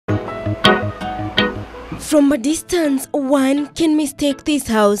From a distance, one can mistake this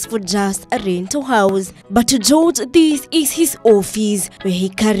house for just a rental house, but to George, this is his office where he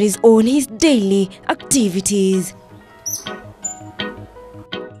carries on his daily activities.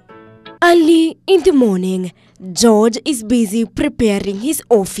 Early in the morning, George is busy preparing his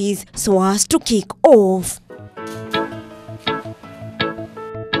office so as to kick off.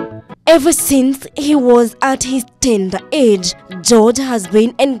 Ever since he was at his tender age, George has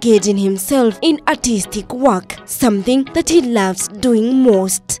been engaging himself in artistic work, something that he loves doing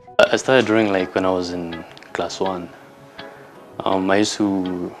most. I started drawing like when I was in class 1.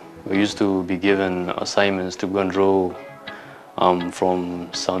 We used to be given assignments to go and draw from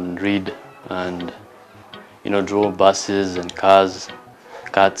sound and read, and draw buses and cars,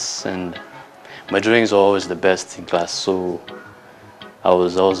 cats, and my drawings were always the best in class. So I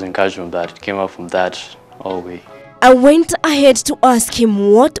was encouraged from that. It came out from that all the way. I went ahead to ask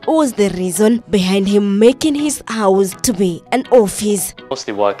him what was the reason behind him making his house to be an office.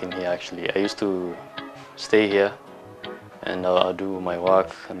 Mostly working here actually. I used to stay here and I'll do my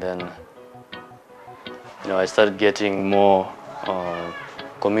work, and then I started getting more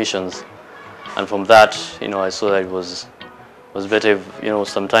commissions, and from that I saw that it was better if,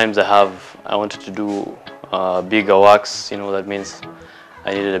 sometimes I wanted to do bigger works. That means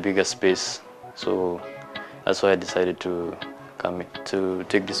I needed a bigger space, so that's why I decided to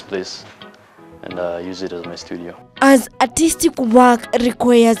take this place and use it as my studio. As artistic work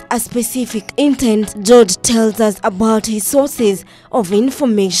requires a specific intent, George tells us about his sources of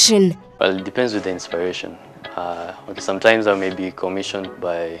information. Well, it depends with the inspiration. Sometimes I may be commissioned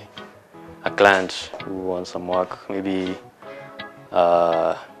by a client who wants some work, maybe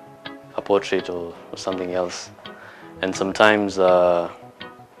a portrait or something else, and sometimes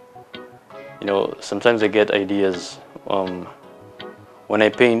sometimes I get ideas when I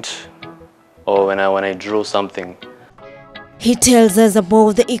paint or when I draw something. He tells us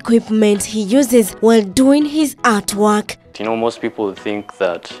about the equipment he uses while doing his artwork. Most people think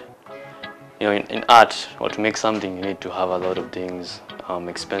that in art, or to make something, you need to have a lot of things,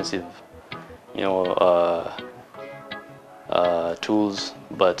 expensive tools,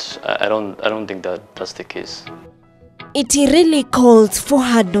 but I don't think that's the case. It really calls for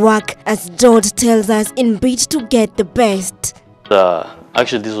hard work, as George tells us, in bid to get the best.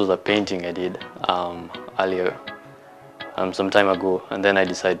 Actually, this was a painting I did earlier, some time ago, and then I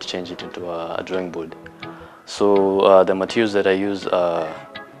decided to change it into a drawing board. So the materials that I use, I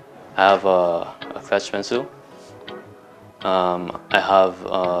have a scratch pencil, I have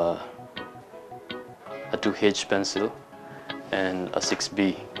a 2H pencil and a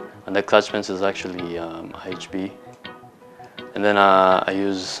 6B, and the scratch pencil is actually a HB. And then I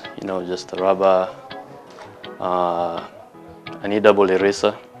use, just a rubber, I need double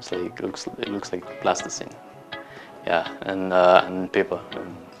eraser. It's like it looks like plasticine, yeah, and paper,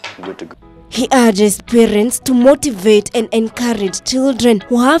 and I'm good to go. He urges parents to motivate and encourage children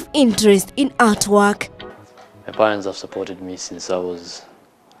who have interest in artwork. My parents have supported me since I was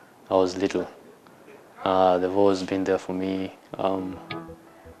little. They've always been there for me.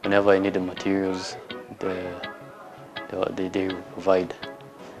 Whenever I needed materials, they provide,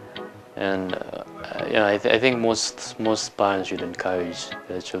 and I think most parents should encourage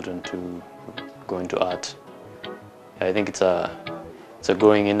their children to go into art. I think it's a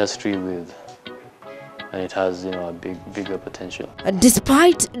growing industry and it has a bigger potential.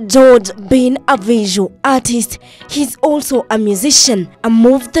 Despite George being a visual artist, he's also a musician, a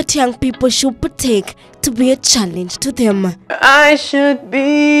move that young people should partake to be a challenge to them. I should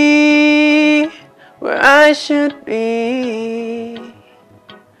be where I should be.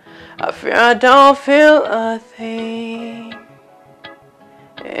 I fear I don't feel a thing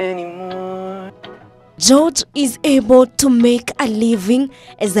anymore. George is able to make a living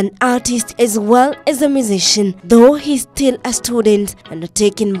as an artist as well as a musician, though he's still a student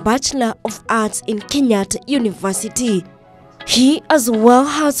undertaking Bachelor of Arts in Kenyatta University. He as well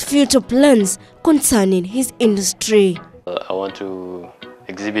has future plans concerning his industry. I want to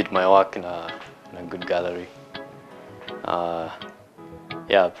exhibit my work in a good gallery.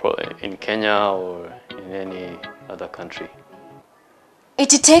 Probably in Kenya or in any other country. It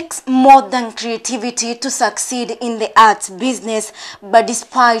takes more than creativity to succeed in the arts business, but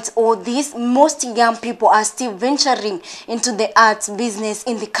despite all this, most young people are still venturing into the arts business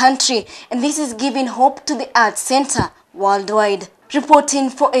in the country, and this is giving hope to the arts center worldwide. Reporting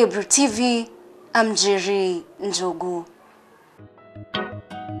for Ebru TV, I'm Jerry Njogu.